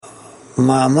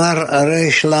מאמר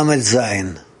ריש למד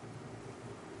זין,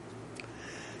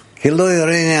 כי לא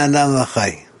יראני אדם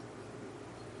וחי.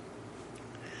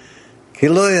 כי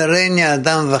לא יראני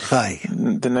אדם וחי.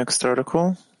 The next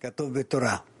article. כתוב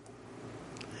בתורה.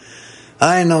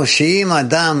 היינו שאם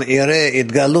אדם יראה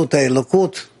התגלות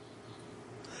האלוקות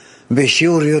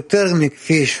בשיעור יותר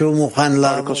מכפי שהוא מוכן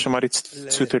לעבוד. Article Shamati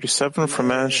 237, for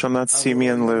man shall not see me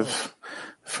and live.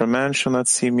 For man shall not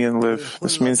see me and live.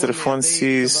 This means that if one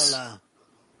sees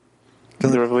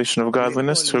the revelation of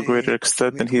godliness to a greater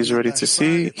extent than he is ready to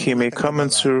see, he may come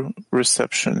into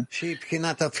reception,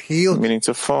 meaning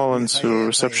to fall into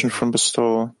reception from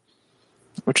bestowal,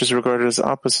 which is regarded as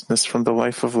oppositeness from the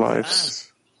life of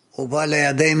lives.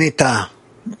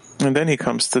 And then he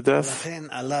comes to death. Hence,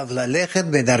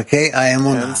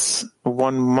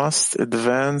 one must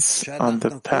advance on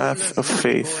the path of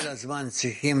faith,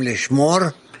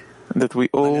 that we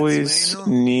always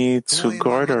need to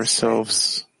guard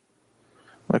ourselves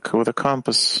like with a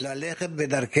compass,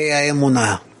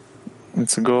 and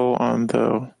to go on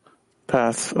the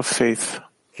path of faith.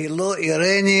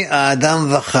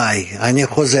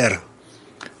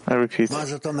 I repeat,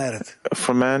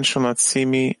 for man shall not see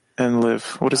me and live.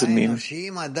 What does it mean? It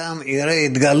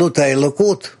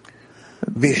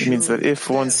means that if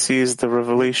one sees the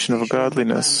revelation of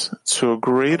godliness to a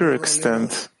greater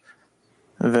extent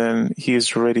than he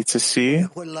is ready to see,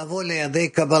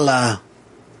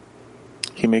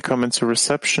 he may come into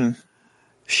reception,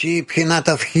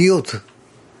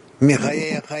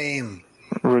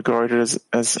 regarded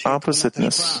as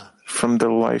oppositeness from the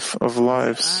life of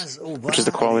lives, which is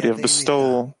the quality of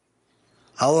bestowal.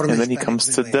 And then he comes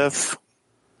to death.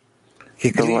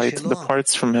 The light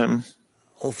departs from him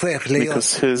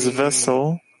because his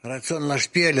vessel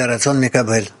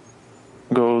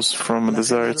goes from a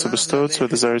desire to bestow to a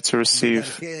desire to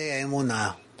receive.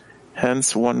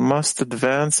 Hence, one must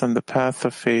advance on the path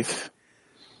of faith.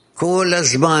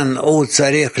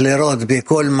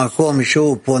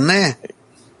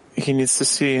 He needs to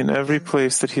see in every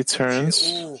place that he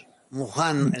turns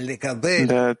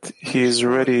that he is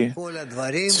ready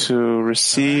to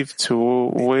receive, to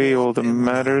weigh all the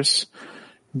matters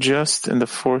just in the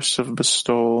force of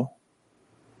bestowal.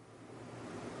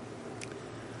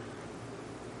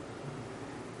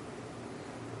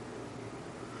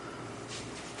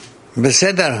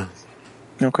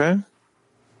 Okay?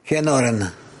 Yes,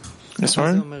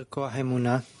 Oren?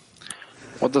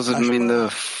 What does it mean, the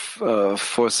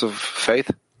force of faith?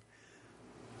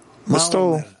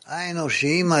 Bestowal.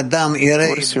 What does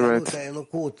he write?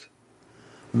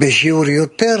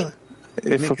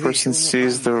 If a person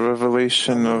sees the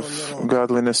revelation of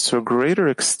godliness to a greater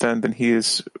extent than he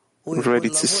is ready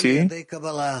to see,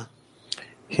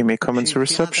 he may come into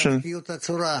reception,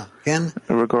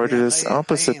 regarded as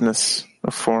oppositeness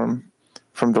of form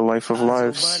from the life of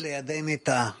lives.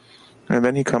 And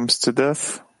then he comes to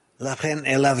death.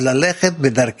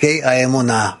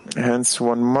 Hence,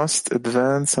 one must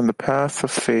advance on the path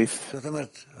of faith,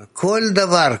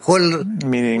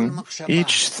 meaning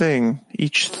each thing,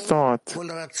 each thought,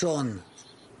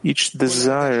 each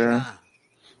desire,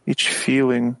 each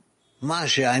feeling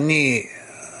that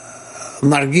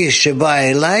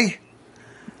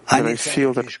I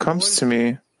feel that comes to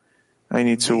me, I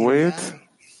need to weigh it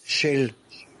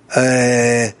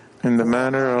in the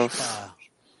manner of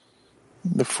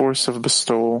the force of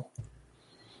bestowal.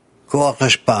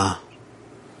 The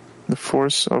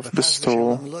force of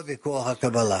bestowal.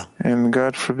 And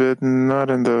God forbid,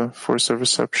 not in the force of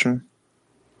reception.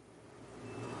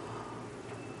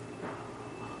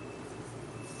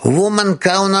 Woman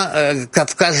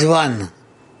Kafkaz 1.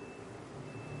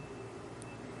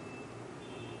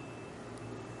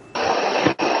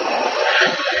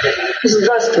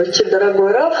 Здравствуйте,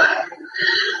 дорогой Рав.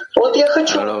 Вот я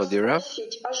хочу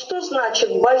спросить, а что значит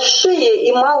большие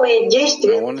и малые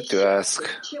действия? I wanted to ask,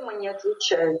 чем они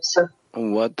отличаются?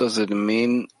 what does it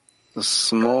mean,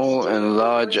 small and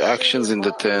large actions in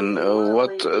the 10?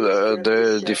 What are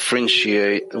they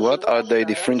differentiate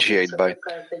by?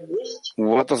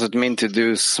 What does it mean to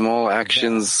do small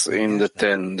actions in the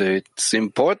 10? It's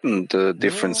important, the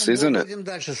difference, isn't it?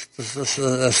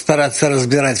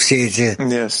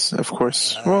 Yes, of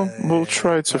course. Well, we'll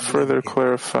try to further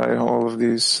clarify all of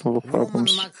these little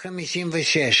problems.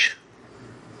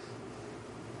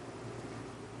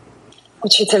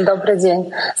 Учитель, добрый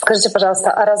день. Скажите, пожалуйста,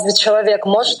 а разве человек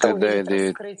может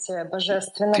увидеть раскрытие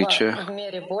Божественного в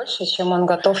мере больше, чем он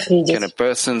готов видеть? Can a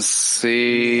person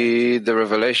see the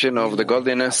revelation of the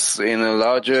godliness in a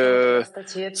larger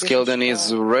scale than he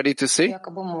is ready to see?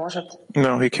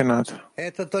 No, he cannot.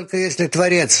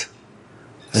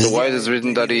 So why is it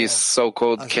written that he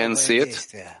so-called can see it?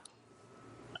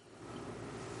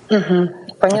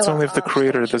 It's only if the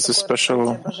Creator does a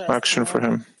special action for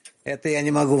him.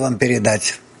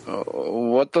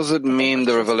 What does it mean,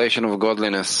 the revelation of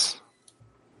godliness?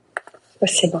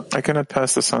 I cannot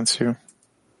pass this on to you.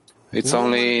 It's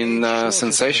only in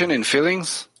sensation, in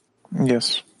feelings?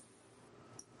 Yes.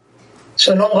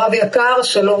 Hello,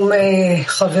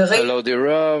 dear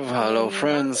Rav. Hello,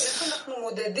 friends.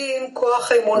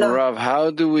 Rav,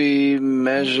 how do we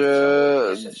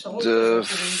measure the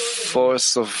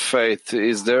force of faith?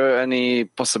 Is there any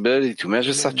possibility to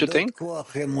measure such a thing? To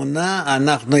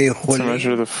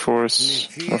measure the force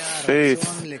of faith,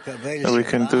 and we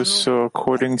can do so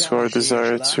according to our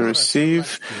desire to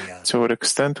receive, to what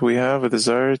extent we have a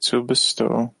desire to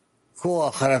bestow.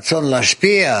 The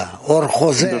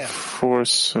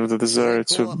force of the desire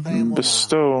to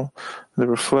bestow, the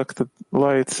reflected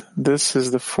light, this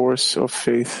is the force of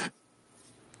faith.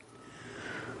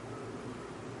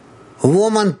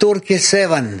 Woman Turkey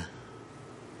 7.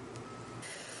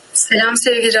 Selam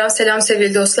sevgili Rav, selam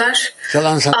sevgili dostlar.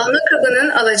 Alma kabının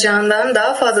alacağından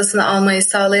daha fazlasını almayı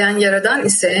sağlayan Yaradan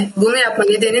ise bunu yapma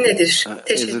nedeni nedir?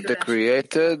 Is it the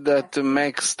Creator that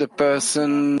makes the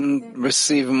person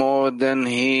receive more than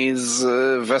his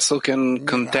vessel can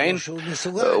contain?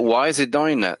 Why is he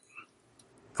doing that?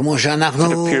 It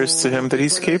appears to him that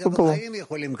he's capable,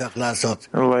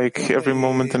 like every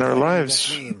moment in our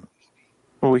lives.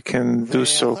 We can do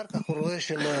so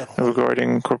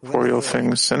regarding corporeal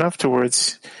things. And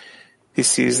afterwards, he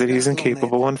sees that he's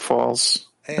incapable and falls.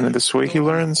 And in this way, he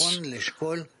learns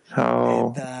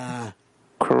how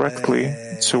correctly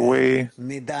to weigh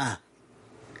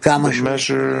the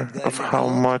measure of how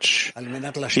much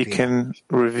he can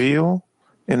reveal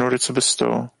in order to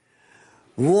bestow.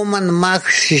 Woman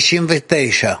Max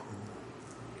 69.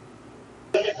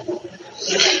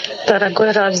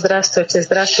 Дорогой Рав, здравствуйте.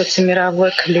 Здравствуйте,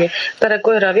 мировой Кли.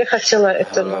 Дорогой Рав, я хотела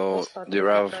это вопрос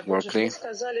подумать. Вы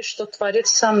сказали, что Творец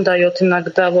сам дает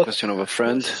иногда больше, чем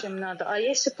надо. А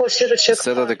если после человека...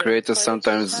 Said that the Creator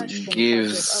sometimes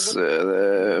gives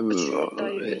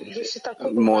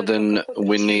more than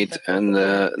we need, and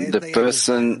the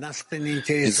person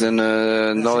is in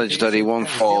a knowledge that he won't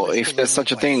fall. If there's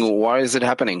such a thing, why is it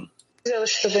happening? I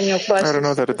don't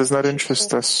know that it does not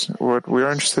interest us. What we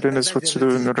are interested in is what to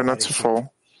do in order not to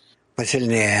fall.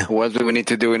 What do we need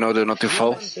to do in order not to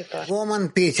fall? Woman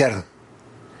Peter.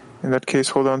 In that case,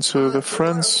 hold on to the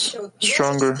friends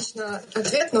stronger.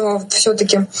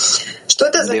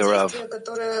 Dear Rav,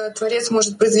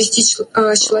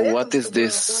 what is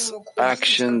this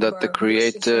action that the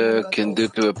Creator can do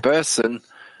to a person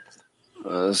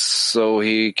so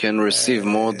he can receive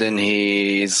more than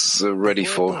he is ready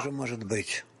for?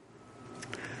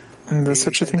 And then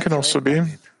such a thing can also be.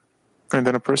 And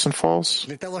then a person falls.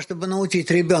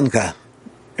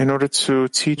 In order to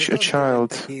teach a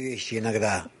child,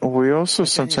 we also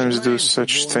sometimes do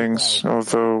such things,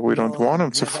 although we don't want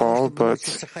him to fall, but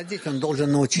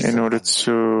in order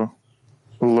to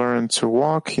learn to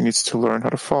walk, he needs to learn how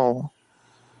to fall.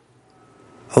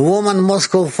 A woman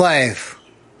Moscow 5.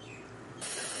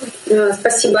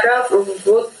 Спасибо, Рав.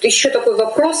 Вот еще такой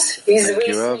вопрос из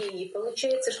выяснений.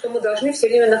 Получается, что мы должны все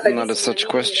время находиться. Another such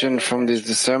question from these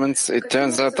discernments. It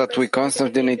turns out that we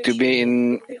constantly need to be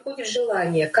in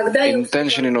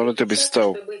intention in order to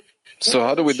bestow. So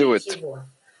how do we do it?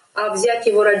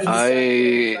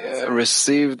 I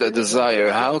received a desire.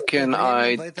 How can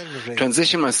I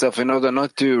transition myself in order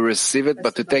not to receive it,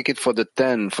 but to take it for the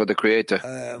 10, for the Creator?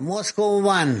 Moscow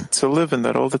 1. To live in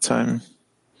that all the time.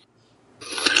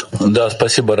 Да,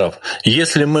 спасибо, Рав.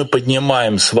 Если мы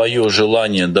поднимаем свое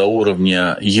желание до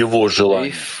уровня его желания,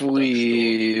 if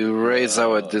we raise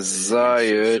our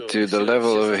desire to the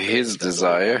level of his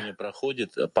desire,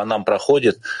 по нам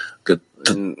проходит,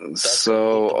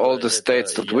 so all the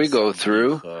states that we go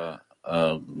through,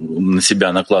 на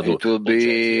себя накладывают. It will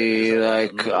be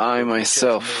like I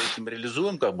myself. Мы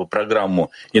реализуем как бы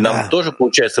программу, и нам тоже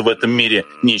получается в этом мире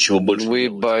нечего больше. We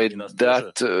by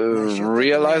that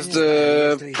realize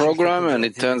the program, and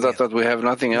it turns out that we have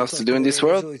nothing else to do in this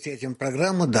world.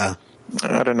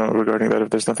 I don't know regarding that if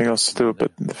there's nothing else to do,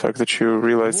 but the fact that you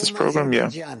realize this program, yeah.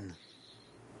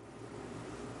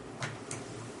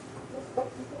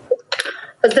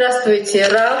 Здравствуйте,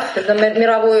 Рав, это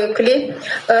мировой Кли.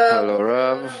 Hello,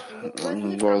 Rav,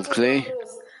 World Kli.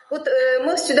 Вот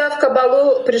мы сюда в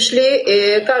Кабалу пришли,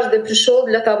 и каждый пришел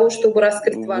для того, чтобы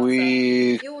раскрыть Творца.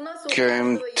 We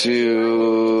came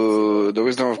to the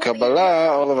wisdom of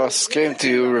Kabbalah. All of us came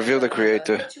to reveal the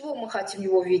Creator. Чего мы хотим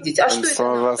его видеть? А что это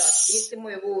нам даст, если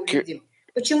мы его увидим?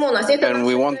 and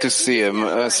we want to see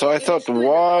him. So I thought,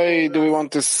 why do we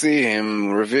want to see him,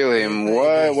 reveal him?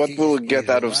 What will we get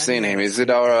out of seeing him? Is it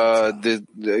our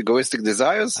egoistic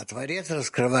desires? These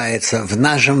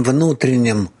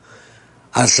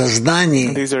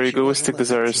are egoistic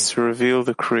desires to reveal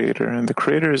the Creator, and the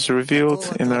Creator is revealed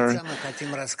in our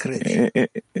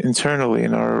internally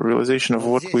in our realization of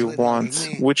what we want,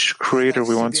 which Creator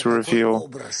we want to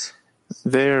reveal.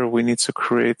 There we need to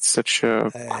create such a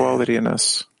quality in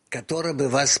us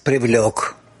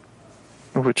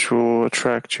which will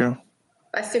attract you.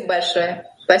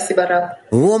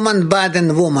 Woman, bad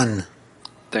and woman.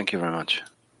 Thank you very much.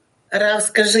 Рав,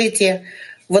 скажите,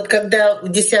 вот когда в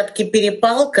десятке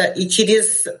перепалка, и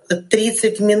через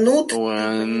 30 минут...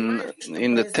 When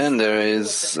in the 10 there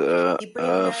is an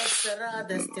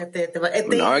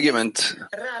argument,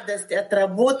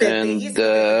 and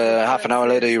half an hour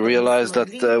later you realize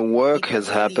that work has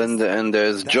happened and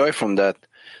there's joy from that.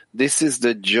 This is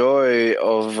the joy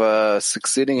of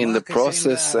succeeding in the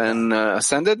process and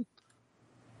ascended?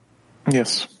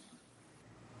 Yes.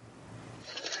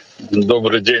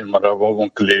 Добрый день, Маравом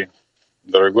Кли.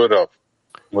 Дорогой Рав,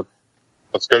 вот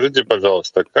подскажите,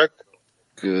 пожалуйста, как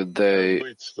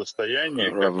быть в состоянии,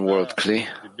 когда тебе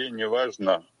не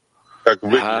важно, как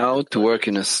выглядит, how to work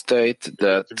in a state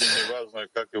that тебе не важно,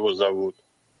 как его зовут.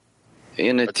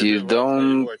 In it you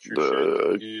don't,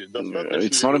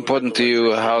 it's not important to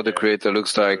you how the Creator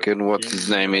looks like and what His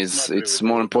name is. It's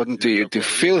more important to you to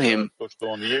feel Him.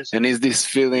 And is this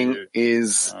feeling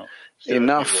is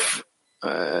enough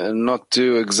not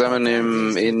to examine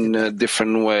Him in a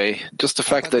different way. Just the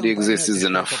fact that He exists is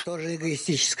enough. In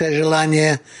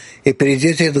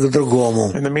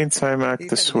the meantime, act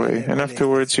this way. And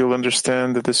afterwards you'll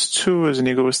understand that this too is an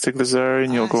egoistic desire,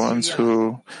 and you'll go on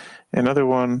to another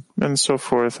one, and so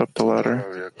forth up the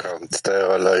ladder.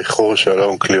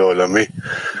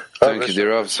 Thank you,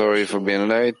 dear Rav. Sorry for being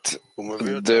late.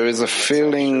 There is a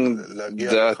feeling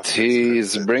that he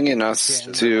is bringing us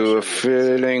to a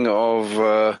feeling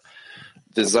of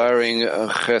desiring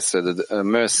chesed,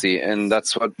 mercy, and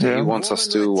that's what he wants us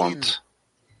to want.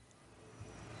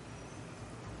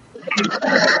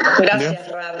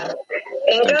 Gracias, Rav.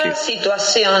 En cada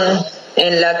situación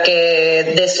en la que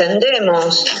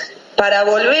descendemos para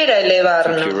volver a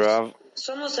elevarnos,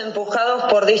 somos empujados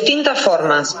por distintas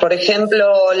formas. Por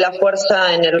ejemplo, la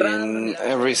fuerza en el In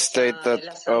every state that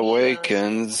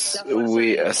awakens,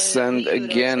 we ascend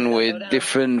again with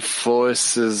different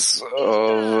forces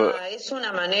of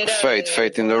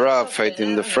faith in the Rav, faith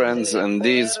in the friends, and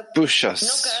these push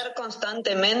us.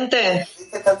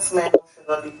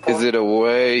 Is it a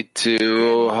way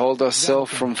to hold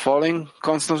ourselves from falling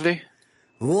constantly?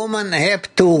 Woman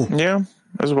have to. Yeah,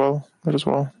 as well. That as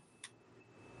well.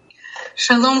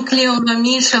 Shalom, Kli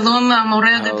Olami, Shalom,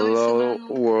 Hello,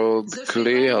 World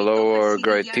Kli. Hello, our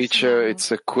great teacher.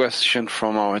 It's a question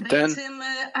from our 10.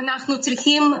 In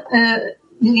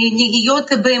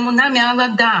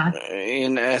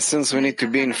essence, we need to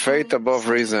be in faith above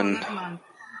reason.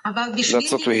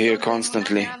 That's what we hear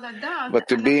constantly. But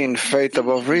to be in faith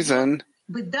above reason,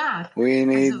 we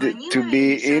need to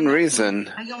be in reason.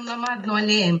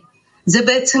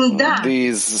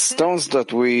 These stones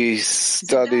that we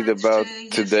studied about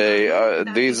today,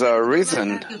 these are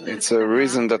reason. It's a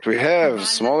reason that we have,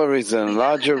 smaller reason,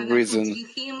 larger reason.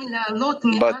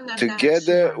 But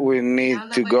together we need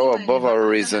to go above our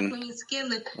reason,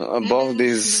 above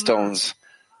these stones.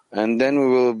 And then we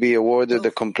will be awarded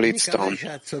a complete stone.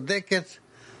 Okay.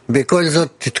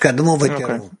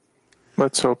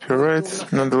 Let's hope you're right.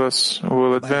 Nonetheless,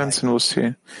 we'll advance and we'll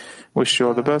see. Wish you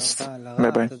all the best.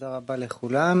 Bye-bye.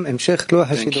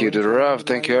 Thank you to the Rav.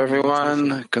 Thank you,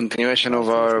 everyone. Continuation of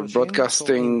our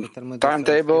broadcasting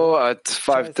timetable at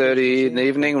 5:30 in the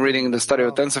evening, reading the study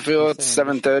of Tensafirot.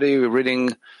 7:30, we're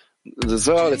reading the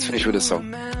Zohar. Let's finish with a song.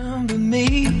 Remember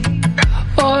me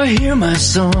or hear my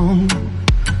song.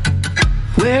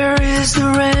 Where is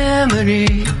the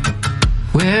remedy?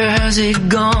 Where has it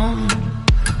gone?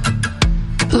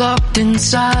 Locked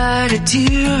inside a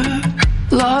tear,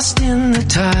 lost in the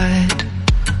tide.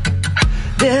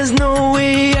 There's no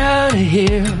way out of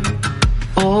here,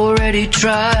 already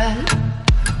tried.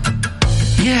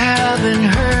 You haven't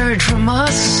heard from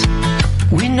us,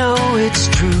 we know it's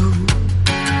true.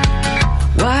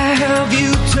 Why have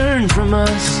you turned from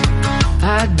us?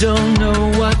 I don't know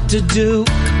what to do.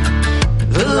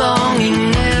 The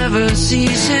longing never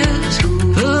ceases,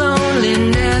 the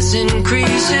loneliness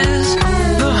increases,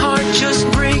 the heart just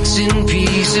breaks in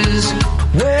pieces.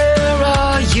 Where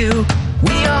are you?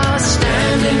 We are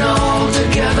standing all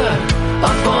together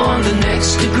up on the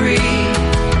next degree.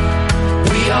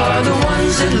 We are the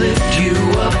ones that lift you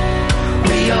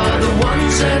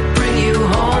ones that bring you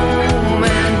home,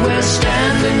 and we're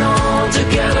standing all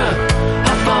together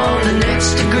up on the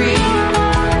next degree,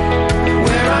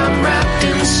 where I'm wrapped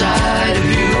inside of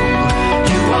you,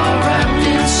 you are wrapped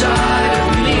inside of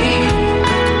me,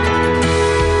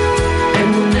 and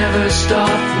we'll never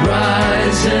stop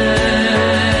rising,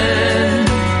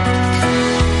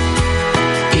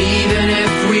 even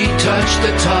if we touch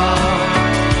the top.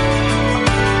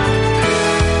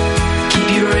 Keep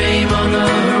your aim on the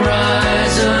horizon,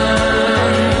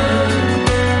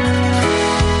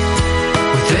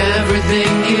 with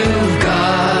everything you've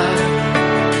got.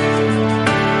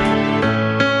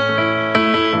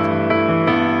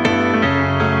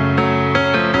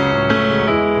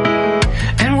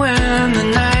 And when the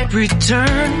night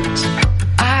returns,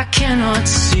 I cannot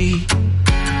see,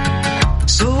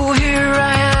 so here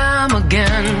I am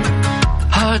again,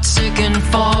 heartsick and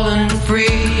fallen free.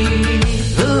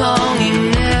 The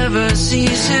longing never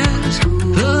ceases,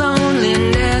 the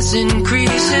loneliness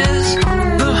increases,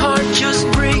 the heart just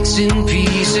breaks in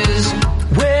pieces.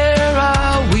 Where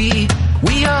are we?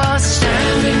 We are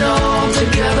standing all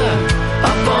together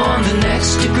up on the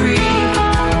next degree.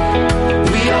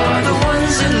 We are the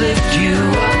ones that lift you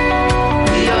up,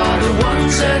 we are the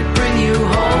ones that bring you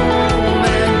home,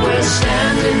 and we're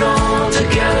standing all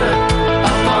together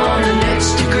up on the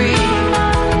next degree,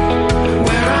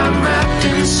 where I'm wrapped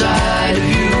inside of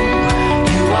you,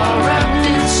 you are wrapped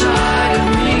inside of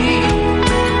me.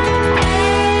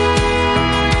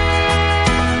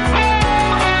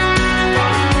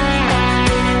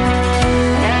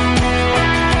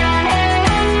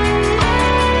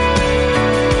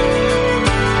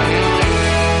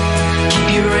 Keep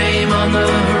your aim on the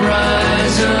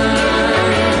horizon,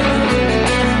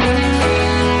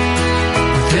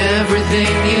 with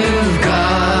everything you've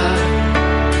got.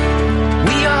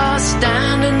 We are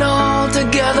standing all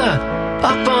together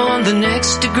up on the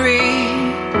next degree,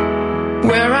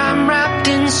 where I'm wrapped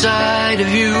inside of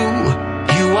you,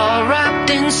 you are wrapped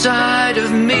inside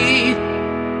of me.